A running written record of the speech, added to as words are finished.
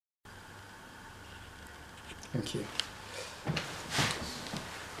Thank you.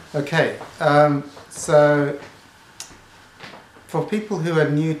 Okay, so for people who are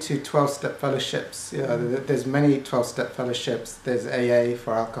new to 12-step fellowships, there's many 12-step fellowships. There's AA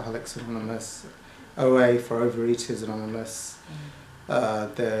for Alcoholics Anonymous, OA for Overeaters Anonymous,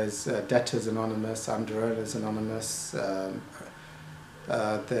 there's Debtors Anonymous, Underowners Anonymous,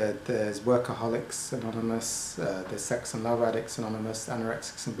 there's Workaholics Anonymous, there's Sex and Love Addicts Anonymous,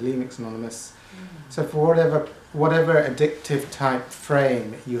 Anorexics and Bulimics Anonymous. So for whatever addictive type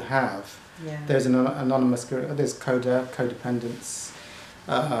frame you have, there's an anonymous group. There's CODA, codependence,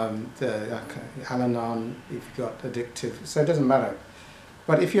 Al-Anon if you've got addictive. So it doesn't matter.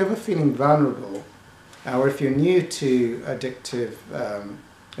 But if you're ever feeling vulnerable, or if you're new to addictive,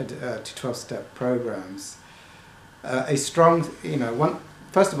 to 12-step programs, a strong,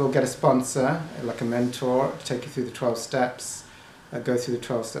 first of all, get a sponsor, like a mentor, to take you through the 12 steps, go through the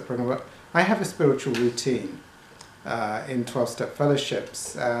 12-step program. I have a spiritual routine in 12-step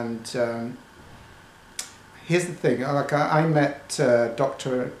fellowships, and here's the thing, I met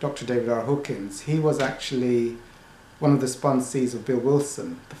Dr. David R Hawkins. He was actually one of the sponsees of Bill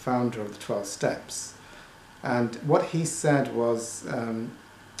Wilson, the founder of the 12 steps. And what he said was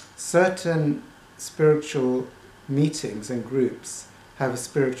certain spiritual meetings and groups have a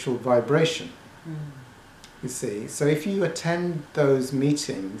spiritual vibration, you see. So if you attend those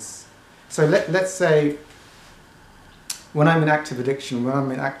meetings, so let's say when I'm in active addiction, when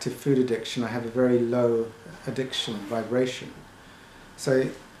I'm in active food addiction, I have a very low addiction vibration. So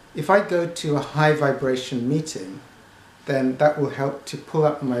if I go to a high vibration meeting, then that will help to pull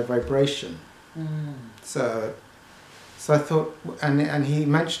up my vibration. So I thought, and he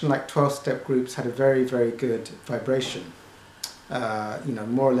mentioned like 12-step groups had a very, very good vibration.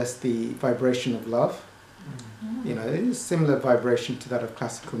 More or less the vibration of love. It is similar vibration to that of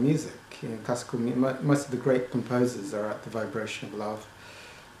classical music. Most of the great composers are at the vibration of love,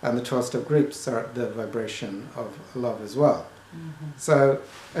 and the 12-step groups are at the vibration of love as well. So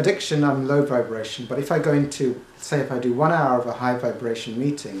addiction, I'm low vibration, but if I go into, say if I do 1 hour of a high vibration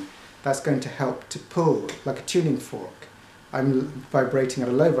meeting, that's going to help to pull, like a tuning fork. I'm vibrating at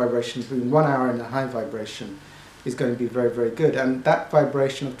a low vibration, doing 1 hour in a high vibration is going to be very, very good. And that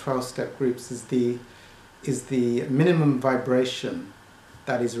vibration of 12-step groups is the minimum vibration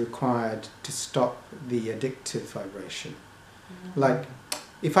that is required to stop the addictive vibration. Like,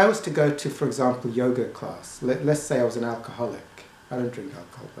 if I was to go to, for example, yoga class, let's say I was an alcoholic. I don't drink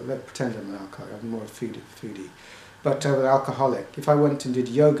alcohol, but let's pretend I'm an alcoholic. I'm more a foodie. But an alcoholic, if I went and did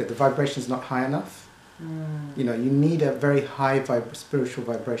yoga, the vibration is not high enough. You need a very high spiritual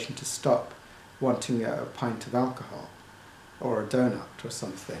vibration to stop wanting a pint of alcohol or a donut or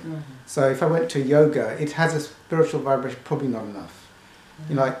something. So if I went to yoga, it has a spiritual vibration, probably not enough.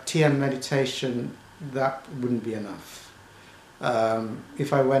 Like TM meditation, that wouldn't be enough.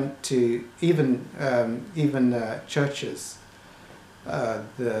 If I went to even churches,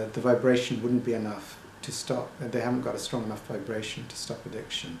 the vibration wouldn't be enough to stop. They haven't got a strong enough vibration to stop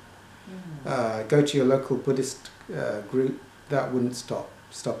addiction. Go to your local Buddhist group, that wouldn't stop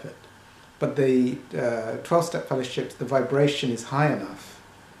it. But the 12-step fellowships, the vibration is high enough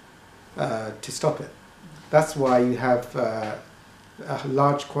to stop it. That's why you have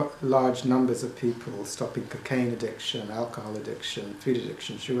large numbers of people stopping cocaine addiction, alcohol addiction, food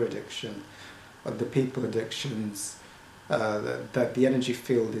addiction, sugar addiction, the people addictions, that the energy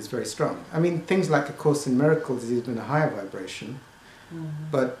field is very strong. I mean, things like A Course in Miracles is even a higher vibration,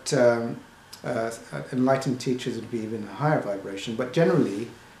 but enlightened teachers would be even a higher vibration. But generally,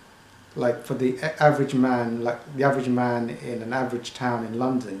 like for the average man, like the average man in an average town in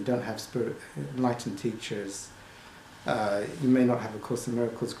London, you don't have enlightened teachers. You may not have a Course in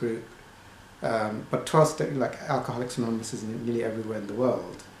Miracles group, but 12-step, like Alcoholics Anonymous, is nearly everywhere in the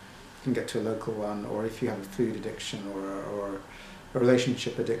world. You can get to a local one, or if you have a food addiction or a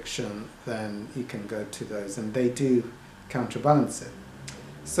relationship addiction, then you can go to those, and they do counterbalance it.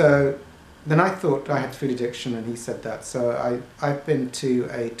 So then I thought I had food addiction, and he said that. So I've been to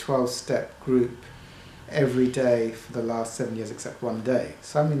a 12-step group every day for the last 7 years, except one day.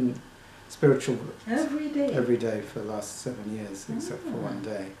 So I'm in spiritual every day for the last 7 years, except for one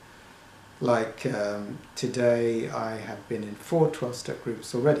day. Like today, I have been in 4 12-step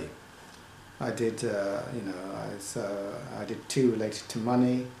groups already. I did, I did 2 related to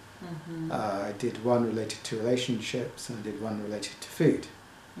money. I did 1 related to relationships, and I did 1 related to food.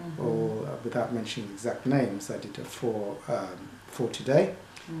 All without mentioning exact names, I did 4 today,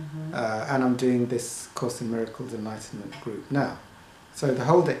 and I'm doing this Course in Miracles Enlightenment group now. So the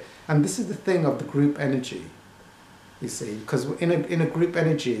whole day, and this is the thing of the group energy, you see, because in a group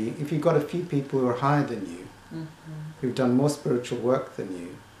energy, if you've got a few people who are higher than you, who've done more spiritual work than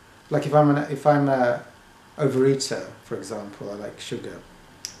you. Like if I'm a overeater, for example, I like sugar,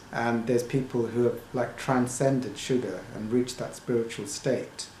 and there's people who have like transcended sugar and reached that spiritual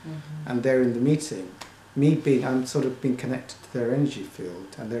state, and they're in the meeting. I'm sort of being connected to their energy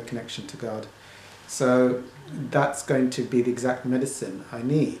field and their connection to God. So that's going to be the exact medicine I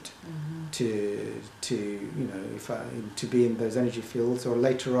need to to be in those energy fields. Or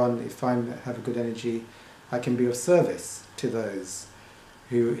later on, if I have a good energy, I can be of service to those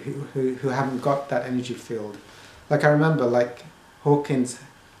who haven't got that energy field. Like I remember, like Hawkins.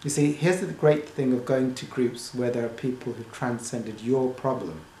 You see, here's the great thing of going to groups where there are people who've transcended your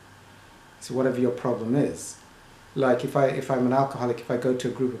problem. So whatever your problem is, like if I'm an alcoholic, if I go to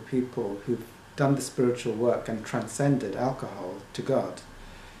a group of people who've done the spiritual work and transcended alcohol to God,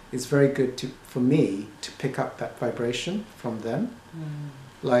 it's very good for me to pick up that vibration from them.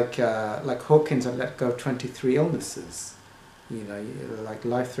 Like Hawkins had let go of 23 illnesses, like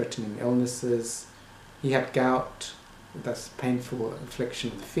life-threatening illnesses. He had gout, that's painful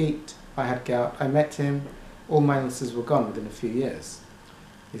affliction of the feet. I had gout. I met him. All my illnesses were gone within a few years.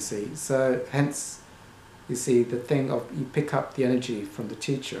 You see, so hence, you see the thing of you pick up the energy from the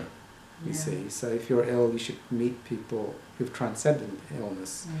teacher. You see, so if you're ill, you should meet people who've transcended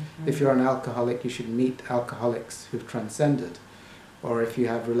illness. If you're an alcoholic, you should meet alcoholics who've transcended. Or if you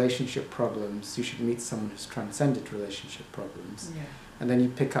have relationship problems, you should meet someone who's transcended relationship problems. And then you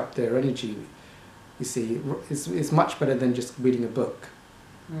pick up their energy. You see, it's much better than just reading a book,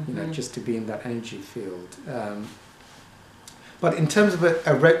 just to be in that energy field. But in terms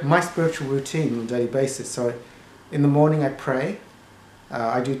of my spiritual routine on a daily basis, so in the morning I pray.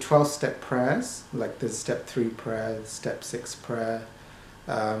 I do 12-step prayers, like there's step 3 prayer, step 6 prayer.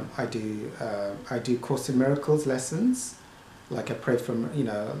 I do Course in Miracles lessons, like I pray from,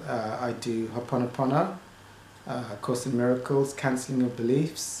 I do Ho'oponopono, Course in Miracles, Cancelling of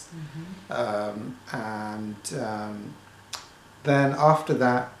Beliefs, then after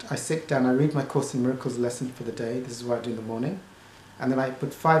that I sit down, I read my Course in Miracles lesson for the day. This is what I do in the morning, and then I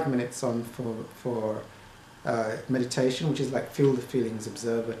put 5 minutes on for meditation, which is like feel the feelings,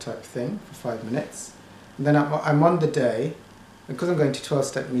 observer type thing for 5 minutes. And then I'm on the day, because I'm going to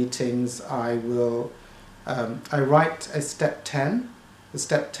 12-step meetings, I write a step 10. The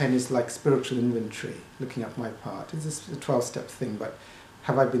step 10 is like spiritual inventory, looking at my part. It's a 12-step thing, but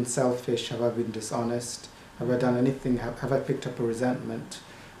have I been selfish? Have I been dishonest? Have I done anything? Have I picked up a resentment?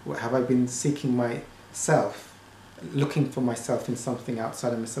 Have I been seeking myself, looking for myself in something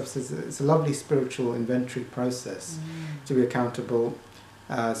outside of myself? So it's a lovely spiritual inventory process to be accountable.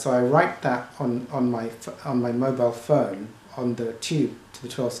 So I write that on my mobile phone on the tube to the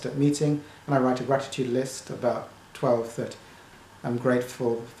 12-step meeting, and I write a gratitude list, about 12, 30. I'm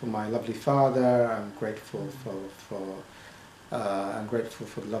grateful for my lovely father. I'm grateful I'm grateful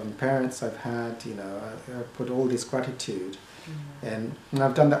for the loving parents I've had. I put all this gratitude, and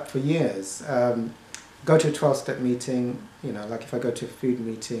I've done that for years. Go to a 12-step meeting. Like if I go to a food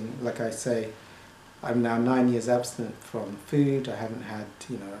meeting, like I say, I'm now 9 years abstinent from food. I haven't had,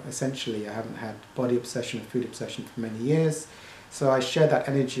 essentially I haven't had body obsession and food obsession for many years. So I share that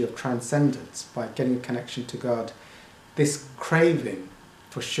energy of transcendence by getting a connection to God. This craving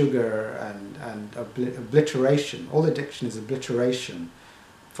for sugar and obliteration, all addiction is obliteration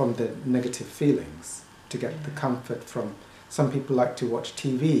from the negative feelings, to get the comfort from. Some people like to watch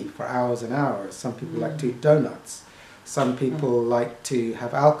TV for hours and hours. Some people like to eat donuts. Some people like to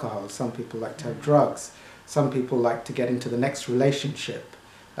have alcohol. Some people like to have drugs. Some people like to get into the next relationship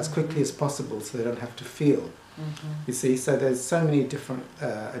as quickly as possible so they don't have to feel. You see, so there's so many different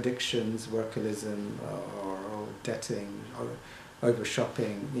addictions, workaholism or debting, or over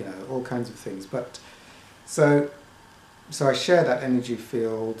shopping, all kinds of things. But so I share that energy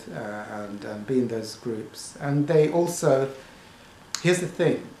field and be in those groups. And they also, here's the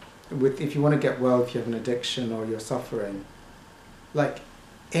thing, if you want to get well, if you have an addiction or you're suffering, like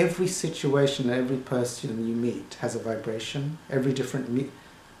every situation, every person you meet has a vibration. Every different,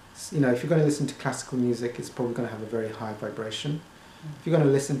 if you're going to listen to classical music, it's probably going to have a very high vibration. If you're going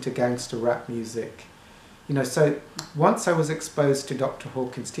to listen to gangster rap music, so once I was exposed to Dr.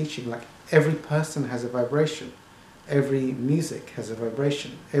 Hawkins' teaching, like every person has a vibration. Every music has a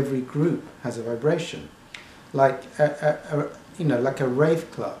vibration. Every group has a vibration. Like like a rave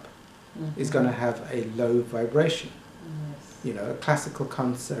club is going to have a low vibration. A classical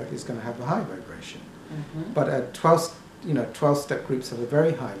concert is going to have a high vibration. But a 12-step groups have a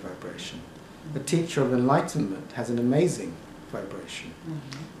very high vibration. The teacher of enlightenment has an amazing vibration.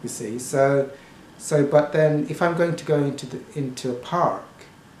 You see, so but then if I'm going to go into a park,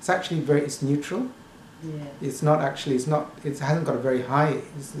 it's actually it's neutral. Yeah. It's not actually, it hasn't got a very high,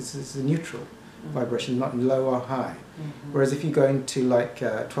 it's a neutral vibration, not low or high. Whereas if you go into like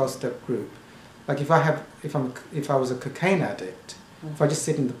a 12-step group, like if I was a cocaine addict, if I just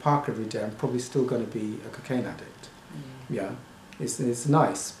sit in the park every day, I'm probably still going to be a cocaine addict. Yeah, it's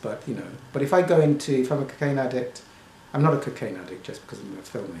nice, but you know. But if I'm a cocaine addict, I'm not a cocaine addict just because I'm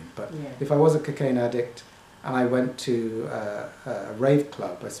filming. But if I was a cocaine addict and I went to a rave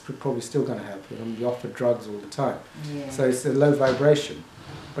club, I'm probably still going to have. I'm going to be offered drugs all the time. So it's a low vibration.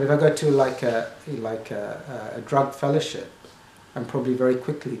 But if I go to like a drug fellowship, I'm probably very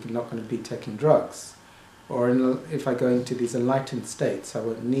quickly not going to be taking drugs. Or if I go into these enlightened states, I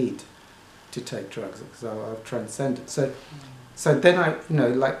won't need to take drugs because I've transcended. So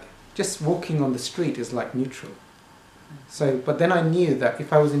then like just walking on the street is like neutral. So, but then I knew that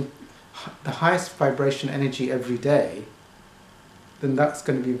if I was in the highest vibration energy every day, then that's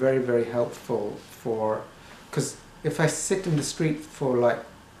going to be very, very helpful because if I sit in the street for like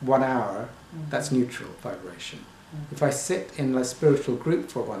 1 hour, that's neutral vibration. If I sit in a spiritual group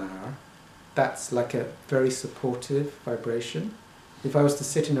for 1 hour, that's like a very supportive vibration. If I was to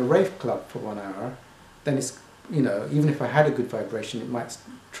sit in a rave club for 1 hour, then it's, even if I had a good vibration, it might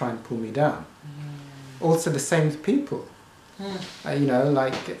try and pull me down. Also the same with people.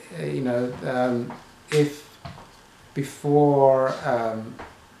 If before,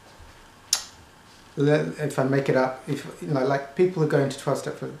 if I make it up, like people who go into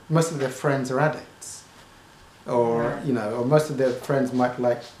 12-step, most of their friends are addicts. Or most of their friends might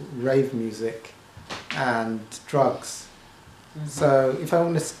like rave music and drugs. So if I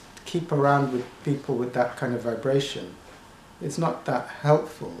want to keep around with people with that kind of vibration, it's not that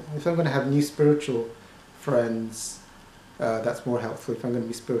helpful. If I'm going to have new spiritual friends, that's more helpful if I'm going to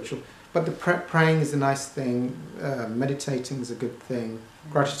be spiritual. But the praying is a nice thing, meditating is a good thing,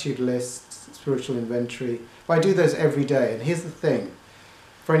 gratitude lists, spiritual inventory. But I do those every day. And here's the thing,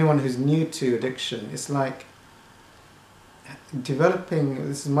 for anyone who's new to addiction, it's like developing,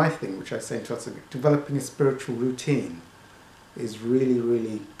 this is my thing, which I say in Totsuk, developing a spiritual routine is really,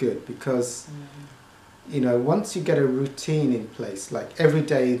 really good because, once you get a routine in place, like every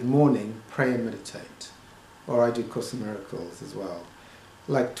day in the morning, pray and meditate, or I do Course in Miracles as well,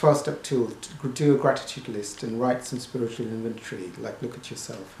 like 12-step tool, do a gratitude list and write some spiritual inventory, like look at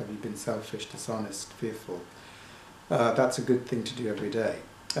yourself, have you been selfish, dishonest, fearful? That's a good thing to do every day.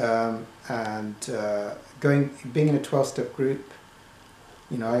 Being in a 12-step group,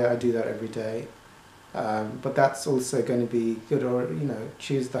 I do that every day. But that's also going to be good, or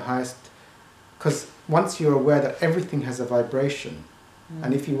choose the highest, because once you're aware that everything has a vibration,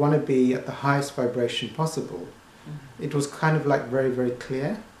 and if you want to be at the highest vibration possible, it was kind of like very, very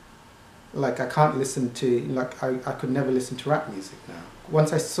clear. Like I can't listen to, I could never listen to rap music now.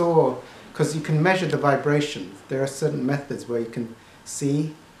 Once I saw, because you can measure the vibrations, there are certain methods where you can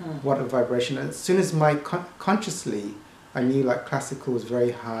see what a vibration is. As soon as consciously I knew like classical was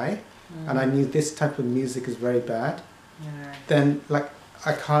very high, and I knew this type of music is very bad, then like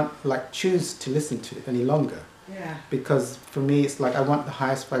I can't like choose to listen to it any longer. Because for me it's like I want the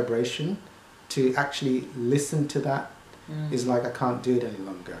highest vibration. To actually listen to that is like I can't do it any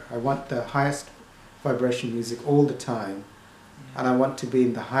longer. I want the highest vibration music all the time, and I want to be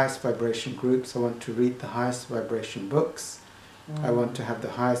in the highest vibration groups. I want to read the highest vibration books. I want to have the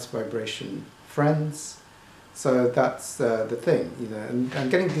highest vibration friends. So that's the thing, and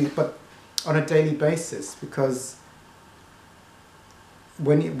getting these, but on a daily basis, because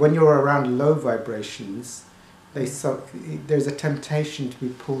when you're around low vibrations, there's a temptation to be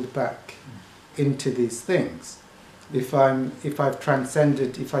pulled back into these things. If I've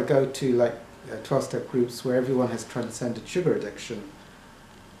transcended, if I go to like 12-step groups where everyone has transcended sugar addiction,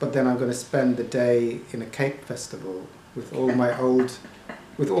 but then I'm going to spend the day in a cake festival with all my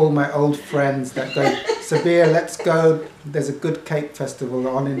old friends that go, Sabbir, let's go, there's a good cake festival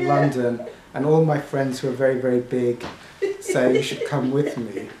on in London, and all my friends who are very, very big say you should come with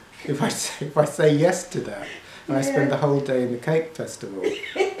me. If I say yes to that, and I spend the whole day in the cake festival,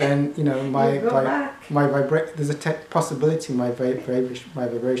 then there's a possibility my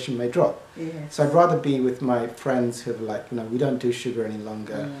vibration may drop. So I'd rather be with my friends who are like, we don't do sugar any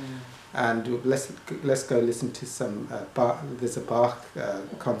longer, and let's go listen to some there's a Bach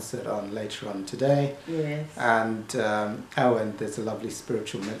concert on later on today, and there's a lovely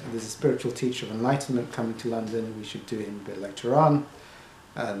there's a spiritual teacher of enlightenment coming to London. We should do him a bit later on,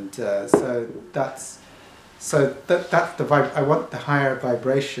 and so that's the vibe. I want the higher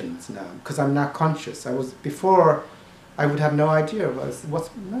vibrations now, because I'm now conscious. Before I would have no idea it's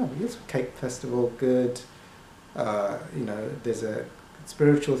a cake festival, good, there's a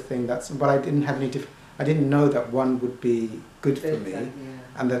spiritual thing, but I didn't have I didn't know that one would be good for me,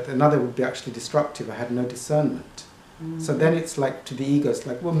 and that another would be actually destructive. I had no discernment. So then it's like, to the ego, it's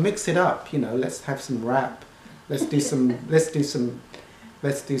like, well, mix it up, you know, let's have some rap, let's do some, let's do some,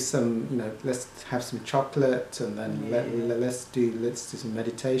 you know, let's have some chocolate, and then let's do some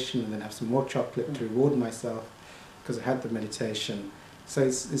meditation, and then have some more chocolate to reward myself because I had the meditation. So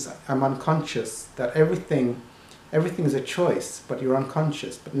I'm unconscious that everything is a choice, but you're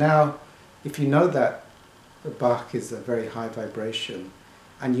unconscious. But now, if you know that Bach is a very high vibration,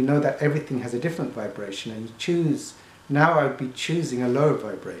 and you know that everything has a different vibration, and you choose, now I would be choosing a lower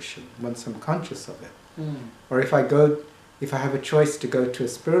vibration once I'm conscious of it. Or if I have a choice to go to a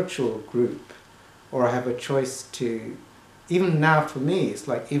spiritual group, or I have a choice to, even now for me, it's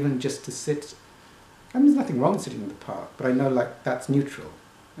like even just to sit, I mean, there's nothing wrong with sitting in the park, but I know like that's neutral.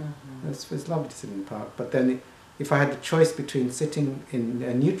 It's lovely to sit in the park, but then if I had the choice between sitting in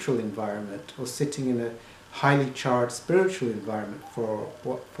a neutral environment or sitting in a highly charged spiritual environment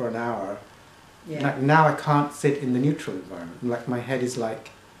for an hour, like now I can't sit in the neutral environment. Like my head is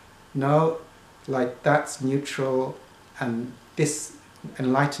like, no, like that's neutral, and this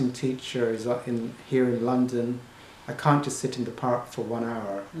enlightened teacher is here in London. I can't just sit in the park for 1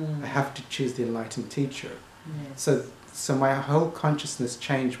 hour. I have to choose the enlightened teacher. So my whole consciousness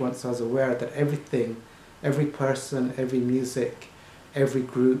changed once I was aware that everything, every person, every music, every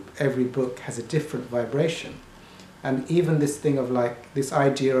group, every book has a different vibration. And even this thing of like, this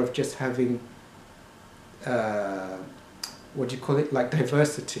idea of just having, what do you call it, like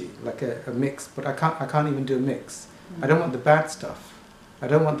diversity, like a mix, but I can't even do a mix. I don't want the bad stuff. I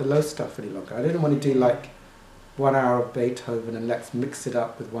don't want the low stuff any longer. I don't want to do like 1 hour of Beethoven and let's mix it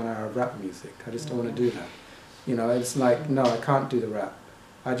up with 1 hour of rap music. I just don't want to do that. You know, it's like, no, I can't do the rap.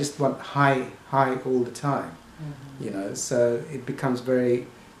 I just want high all the time. You know, so it becomes very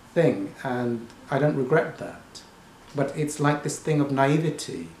thing, and I don't regret that. But it's like this thing of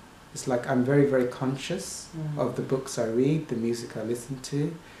naivety. It's like I'm very, very conscious of the books I read, the music I listen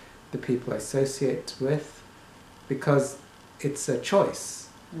to, the people I associate with, because it's a choice.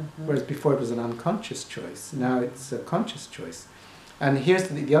 Whereas before it was an unconscious choice, now it's a conscious choice. And here's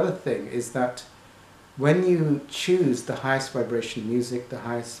the other thing, is that when you choose the highest vibration music, the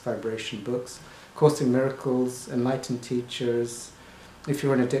highest vibration books, Course in Miracles, enlightened teachers, if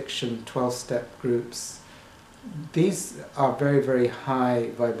you're in addiction, 12-step groups, these are very, very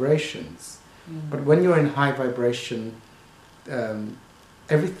high vibrations. But when you're in high vibration,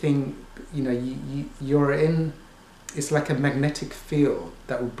 everything, you know, you're in, it's like a magnetic field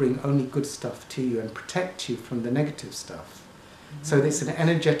that will bring only good stuff to you and protect you from the negative stuff. So it's an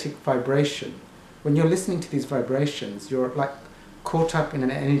energetic vibration. When you're listening to these vibrations, you're like caught up in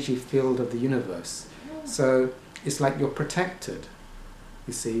an energy field of the universe. So it's like you're protected.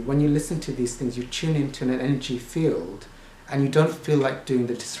 You see, when you listen to these things, you tune into an energy field and you don't feel like doing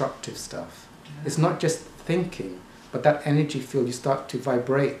the destructive stuff. It's not just thinking, but that energy field, you start to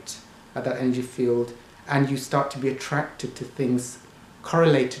vibrate at that energy field, and you start to be attracted to things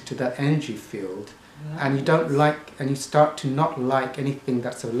correlated to that energy field. And you don't like, and you start to not like anything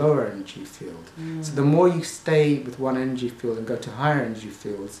that's a lower energy field. So the more you stay with one energy field and go to higher energy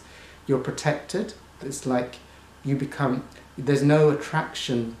fields, you're protected. It's like you become, there's no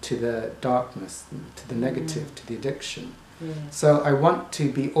attraction to the darkness, to the negative, to the addiction. So I want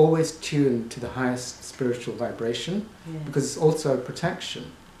to be always tuned to the highest spiritual vibration, because it's also a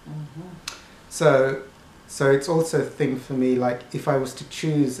protection. So it's also a thing for me, like if I was to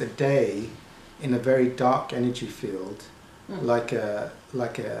choose a day in a very dark energy field, like a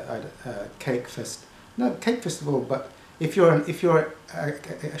cake festival, but if you're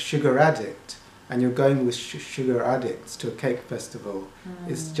a sugar addict and you're going with sugar addicts to a cake festival,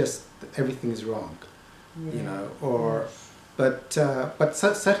 it's just everything is wrong, you know. Or but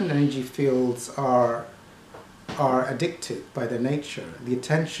certain energy fields are addictive by their nature. The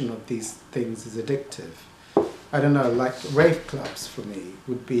attention of these things is addictive. I don't know, like rave clubs for me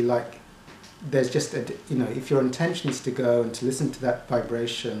would be like, there's just a, you know, if your intention is to go and to listen to that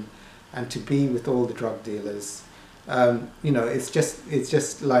vibration and to be with all the drug dealers, you know, it's just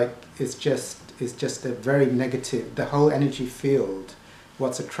a very negative, the whole energy field,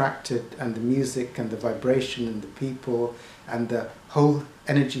 what's attracted, and the music and the vibration and the people and the whole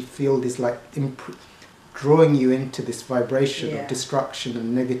energy field is like drawing you into this vibration of destruction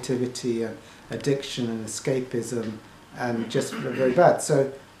and negativity and addiction and escapism, and just very bad.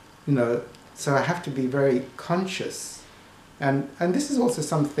 So, you know, so I have to be very conscious, and this is also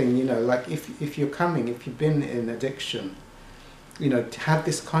something, you know, like if you've been in addiction, you know, to have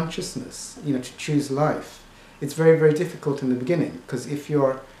this consciousness, you know, to choose life, it's very, very difficult in the beginning, because if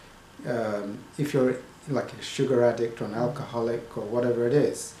you're like a sugar addict or an alcoholic or whatever it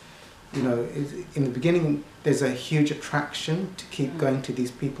is, you know, in the beginning there's a huge attraction to keep going to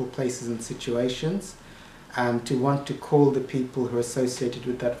these people, places and situations, and to want to call the people who are associated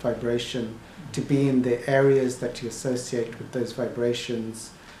with that vibration to be in the areas that you associate with those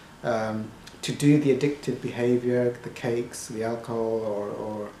vibrations, to do the addictive behavior, the cakes, the alcohol,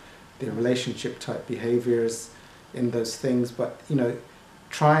 or the relationship type behaviors in those things. But, you know,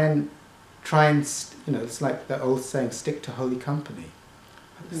 try and you know, it's like the old saying, stick to holy company,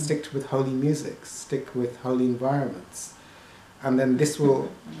 stick with holy music, stick with holy environments, and then this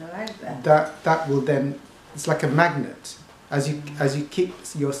will I like that. that will then, it's like a magnet as you keep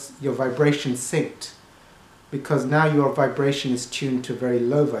your vibration synced, because now your vibration is tuned to a very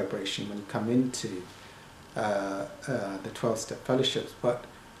low vibration when you come into the 12-step fellowships. But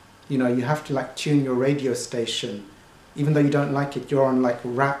you know, you have to like tune your radio station, even though you don't like it. You're on like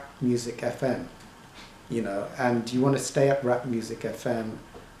rap music FM, you know, and you want to stay at rap music FM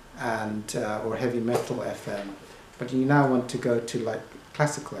and or heavy metal FM, but you now want to go to like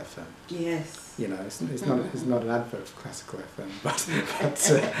classical FM. Yes. You know, it's not an advert for classical FM,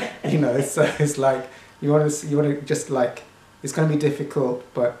 but you know, so it's like you want to just like, it's going to be difficult,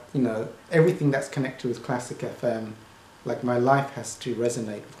 but you know, everything that's connected with classic FM, like my life has to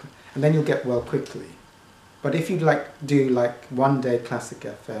resonate, and then you'll get well quickly. But if you like do like one day classic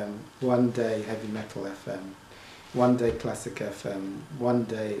FM, one day heavy metal FM, one day classic FM, one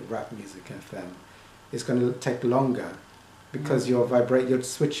day rap music FM, it's going to take longer, because you're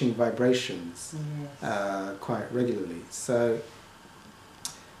switching vibrations quite regularly. So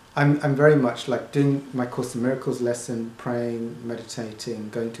I'm very much like doing my Course in Miracles lesson, praying, meditating,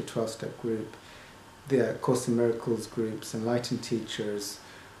 going to a 12-step group, the Course in Miracles groups, enlightened teachers,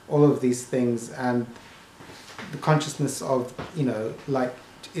 all of these things, and the consciousness of, you know, like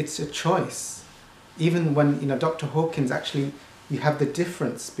it's a choice. Even when, you know, Dr. Hawkins, actually, you have the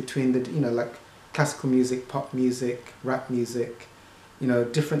difference between the, you know, like classical music, pop music, rap music, you know,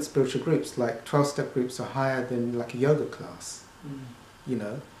 different spiritual groups. Like 12-step groups are higher than like a yoga class, you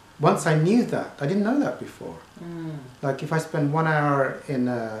know. Once I knew that, I didn't know that before. Like if I spend 1 hour in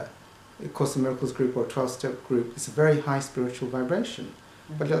a Course in Miracles group or a 12-step group, it's a very high spiritual vibration.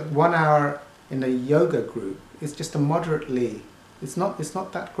 But like 1 hour in a yoga group, it's just a moderately, it's not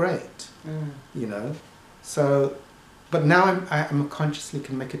that great, you know. So, but now I'm consciously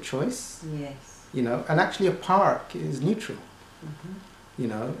can make a choice. Yes. You know, and actually a park is neutral, you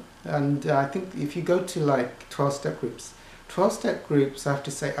know, and I think if you go to like 12-step groups, 12-step groups, I have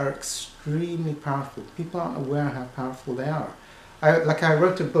to say, are extremely powerful. People aren't aware how powerful they are. I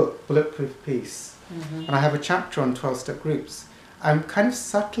wrote a book, Bulletproof Peace, and I have a chapter on 12-step groups. I'm kind of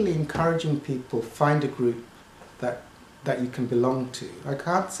subtly encouraging people, find a group that you can belong to. I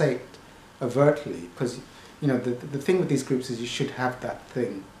can't say it overtly, because you know, the thing with these groups is you should have that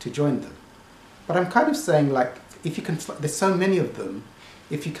thing to join them. But I'm kind of saying, like, if you can, there's so many of them,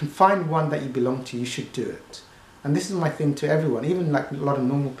 if you can find one that you belong to, you should do it. And this is my thing to everyone, even like a lot of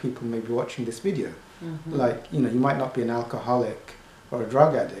normal people may be watching this video. Like, you know, you might not be an alcoholic or a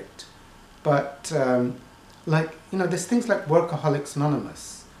drug addict, but like, you know, there's things like Workaholics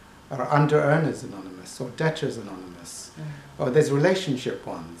Anonymous, or Under-Earners Anonymous, or Debtors Anonymous, or there's relationship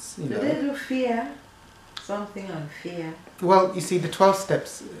ones, you know. Do they do fear? Something on fear? Well, you see, the 12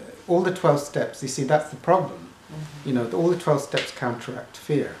 steps, all the 12 steps, you see, that's the problem. You know, all the 12 steps counteract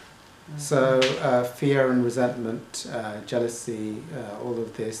fear. So fear and resentment, jealousy, all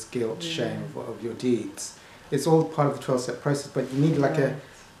of this, guilt, shame of your deeds, it's all part of the 12-step process, but you need like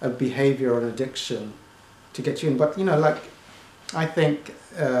a behavior or an addiction to get you in. But, you know, like, I think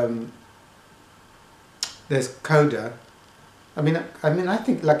there's coda. I mean, I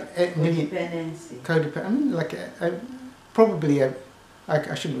think like nearly codependent. I mean, like probably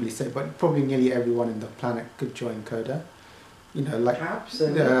I shouldn't really say, but probably nearly everyone in the planet could join coda. You know, like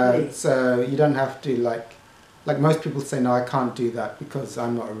absolutely. So you don't have to like most people say, no, I can't do that because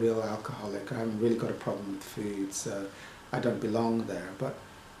I'm not a real alcoholic. I haven't really got a problem with food, so I don't belong there. But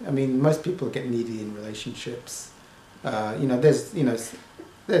I mean, most people get needy in relationships. You know,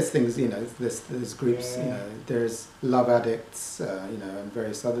 there's things, you know, there's groups, you know, there's love addicts, you know, and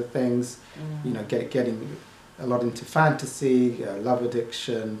various other things, you know, getting a lot into fantasy, love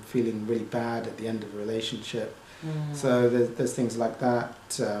addiction, feeling really bad at the end of a relationship. So there's things like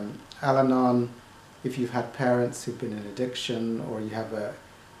that. Al-Anon, if you've had parents who've been in addiction, or you have a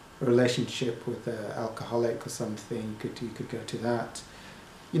relationship with an alcoholic or something, you could go to that.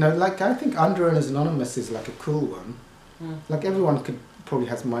 You know, like I think Under-Earners Anonymous is like a cool one. Like everyone probably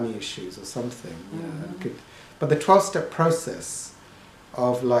has money issues or something, you know, but the 12-step process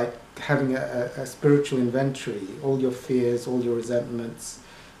of like having a spiritual inventory, all your fears, all your resentments.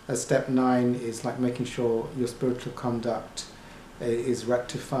 Step 9 is like making sure your spiritual conduct is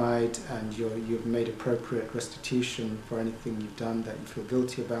rectified and you've made appropriate restitution for anything you've done that you feel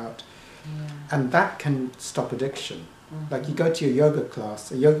guilty about. And that can stop addiction. Like you go to your yoga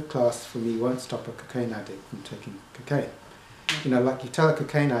class, a yoga class for me won't stop a cocaine addict from taking cocaine. You know, like you tell a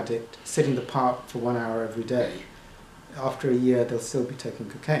cocaine addict, sit in the park for 1 hour every day. After a year, they'll still be taking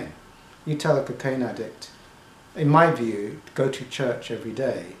cocaine. You tell a cocaine addict, in my view, go to church every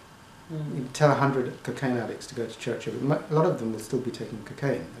day. You tell 100 cocaine addicts to go to church every day. A lot of them will still be taking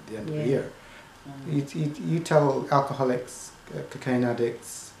cocaine at the end of the year. You tell alcoholics, cocaine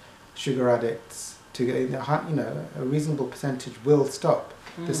addicts, sugar addicts, to a reasonable percentage will stop.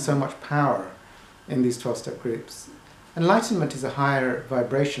 There's so much power in these 12-step groups. Enlightenment is a higher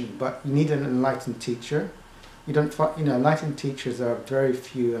vibration, but you need an enlightened teacher. You don't, enlightened teachers are very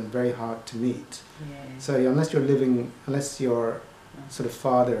few and very hard to meet. So unless your sort of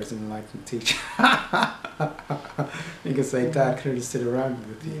father is an enlightened teacher, you can say, Dad, can I just sit around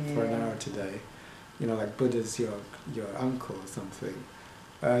with you for an hour today? You know, like Buddha's your uncle or something.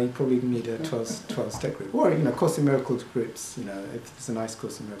 You probably need a 12-step group. Or, Course in Miracles groups, if there's a nice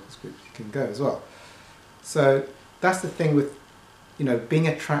Course in Miracles group, you can go as well. So that's the thing with, being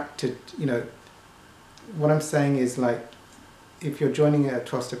attracted, what I'm saying is like, if you're joining a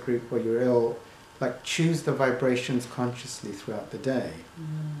 12-step group or you're ill, like choose the vibrations consciously throughout the day.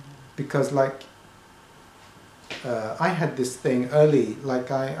 Because like, I had this thing early, like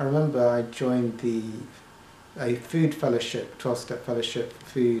I remember I joined a food fellowship, 12-step fellowship for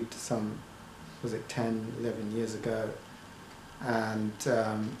food, 10, 11 years ago. And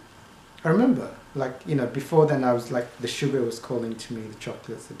I remember, like, before then I was like, the sugar was calling to me, the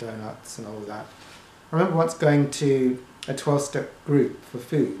chocolates, the donuts and all that. I remember once going to a 12-step group for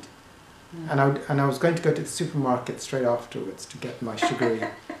food. And I was going to go to the supermarket straight afterwards to get my sugary,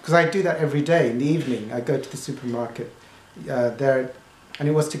 because I do that every day in the evening. I go to the supermarket there, and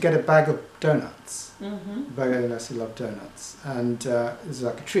it was to get a bag of donuts. I still love donuts, and it was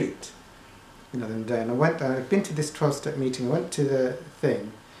like a treat, in the day. And I've been to this 12-step meeting. I went to the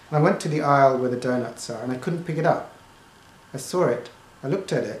thing, and I went to the aisle where the donuts are, and I couldn't pick it up. I saw it, I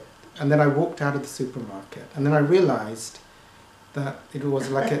looked at it, and then I walked out of the supermarket, and then I realized that it was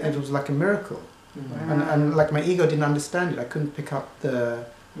like a miracle, and like my ego didn't understand it. I couldn't pick up the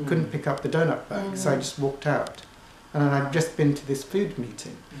donut bag, so I just walked out, and I'd just been to this food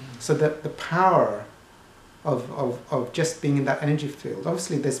meeting. So that the power of just being in that energy field.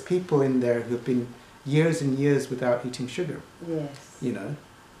 Obviously, there's people in there who've been years and years without eating sugar.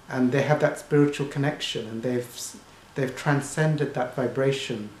 And they have that spiritual connection, and they've transcended that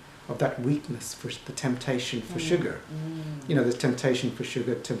vibration of that weakness for the temptation for sugar. There's temptation for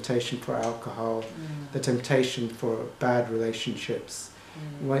sugar, temptation for alcohol, the temptation for bad relationships.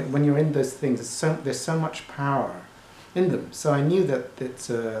 When you're in those things, there's so much power in them. So I knew that it's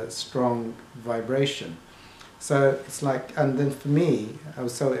a strong vibration. So it's like, and then for me, I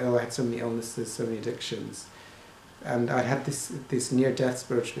was so ill, I had so many illnesses, so many addictions, and I had this near-death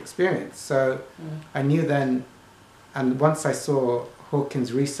spiritual experience. So I knew then, and once I saw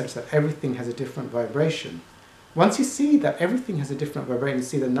Hawkins' research that everything has a different vibration. Once you see that everything has a different vibration, you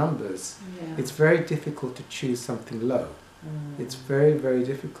see the numbers, it's very difficult to choose something low. It's very, very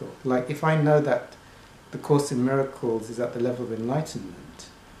difficult. Like if I know that the Course in Miracles is at the level of enlightenment,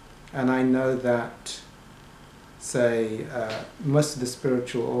 and I know that, say, most of the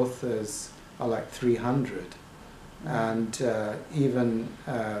spiritual authors are like 300, and even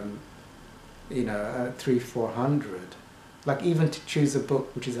 300-400. Like even to choose a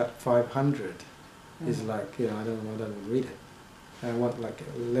book which is at 500 is like, I don't want to read it. I want like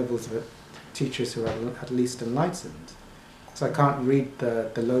levels of teachers who are at least enlightened. So I can't read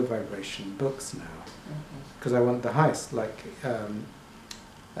the low vibration books now because I want the highest. Like,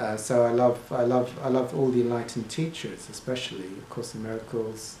 so I love all the enlightened teachers, especially of Course in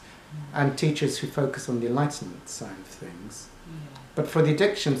Miracles, and teachers who focus on the enlightenment side of things. But for the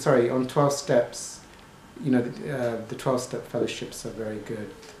addiction, on 12 steps. The 12-step fellowships are very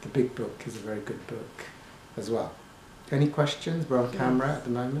good. The big book is a very good book as well. Any questions? We're on camera at the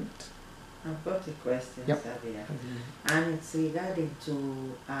moment. I've got a question, Sabbir. And it's regarding to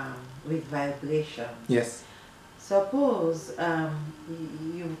with vibration. Yes. Suppose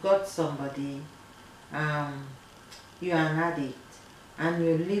you've got somebody, you're an addict, and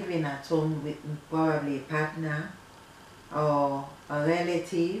you're living at home with probably a partner or a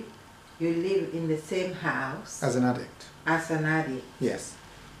relative. You live in the same house. As an addict. As an addict. Yes.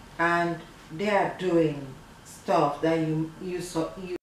 And they are doing stuff that you